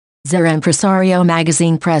Zer Empresario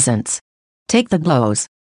magazine presents Take the Blows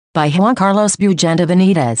by Juan Bujanda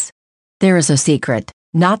Benitez. There is a secret,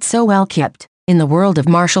 not so well kept, in the world of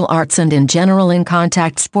martial arts and in general in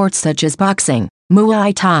contact sports such as boxing,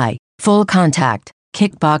 Muay Thai, full contact,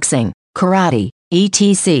 kickboxing, karate,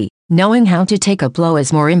 etc. Knowing how to take a blow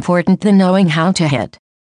is more important than knowing how to hit.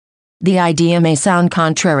 The idea may sound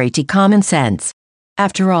contrary to common sense.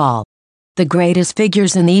 After all, the greatest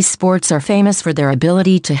figures in these sports are famous for their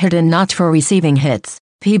ability to hit and not for receiving hits.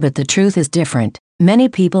 But the truth is different. Many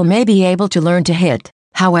people may be able to learn to hit.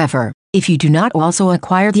 However, if you do not also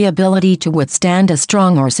acquire the ability to withstand a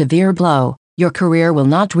strong or severe blow, your career will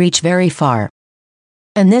not reach very far.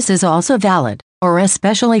 And this is also valid, or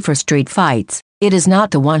especially for street fights. It is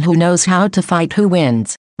not the one who knows how to fight who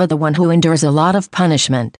wins, but the one who endures a lot of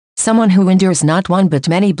punishment. Someone who endures not one but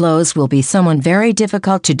many blows will be someone very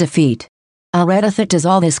difficult to defeat. Already, does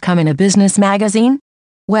all this come in a business magazine?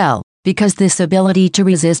 Well, because this ability to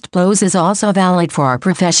resist blows is also valid for our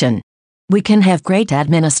profession. We can have great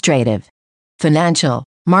administrative, financial,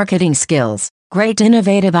 marketing skills, great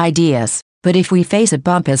innovative ideas, but if we face a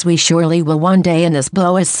bump, as we surely will one day, and this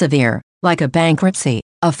blow is severe, like a bankruptcy,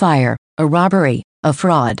 a fire, a robbery, a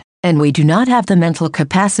fraud, and we do not have the mental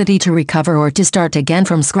capacity to recover or to start again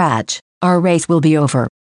from scratch, our race will be over.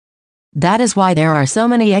 That is why there are so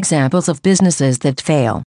many examples of businesses that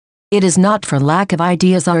fail. It is not for lack of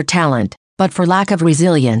ideas or talent, but for lack of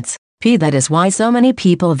resilience. That is why so many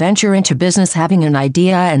people venture into business having an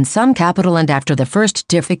idea and some capital, and after the first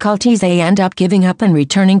difficulties they end up giving up and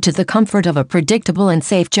returning to the comfort of a predictable and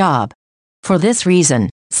safe job. For this reason,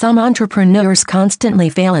 some entrepreneurs constantly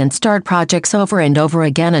fail and start projects over and over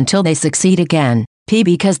again until they succeed again.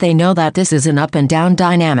 Because they know that this is an up and down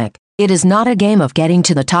dynamic. It is not a game of getting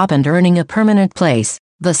to the top and earning a permanent place.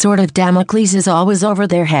 The sword of Damocles is always over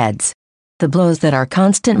their heads. The blows that are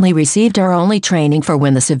constantly received are only training for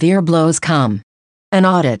when the severe blows come. An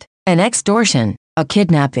audit, an extortion, a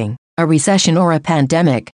kidnapping, a recession or a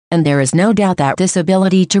pandemic, and there is no doubt that this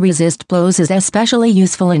ability to resist blows is especially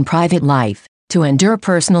useful in private life, to endure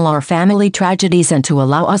personal or family tragedies and to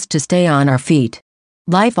allow us to stay on our feet.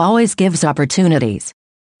 Life always gives opportunities,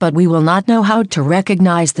 but we will not know how to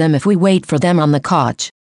recognize them if we wait for them on the couch,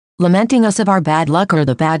 lamenting us of our bad luck or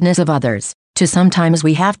the badness of others. Sometimes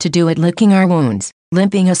we have to do it licking our wounds,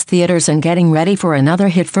 limping us theaters and getting ready for another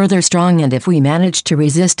hit further strong, and if we manage to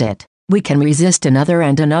resist it, we can resist another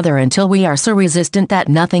and another until we are so resistant that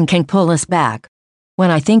nothing can pull us back. When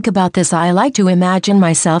I think about this, I like to imagine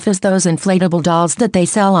myself as those inflatable dolls that they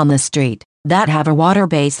sell on the street, that have a water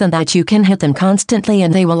base and that you can hit them constantly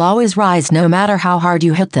and they will always rise no matter how hard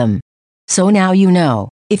you hit them. So now you know,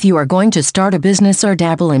 if you are going to start a business or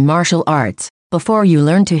dabble in martial arts, before you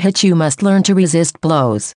learn to hit, you must learn to resist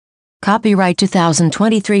blows. Copyright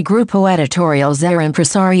 2023 Grupo Editorial Zer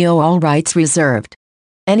Empresario, all rights reserved.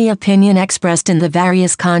 Any opinion expressed in the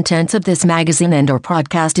various contents of this magazine and or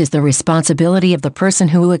podcast is the responsibility of the person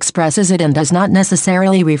who expresses it and does not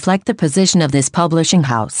necessarily reflect the position of this publishing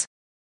house.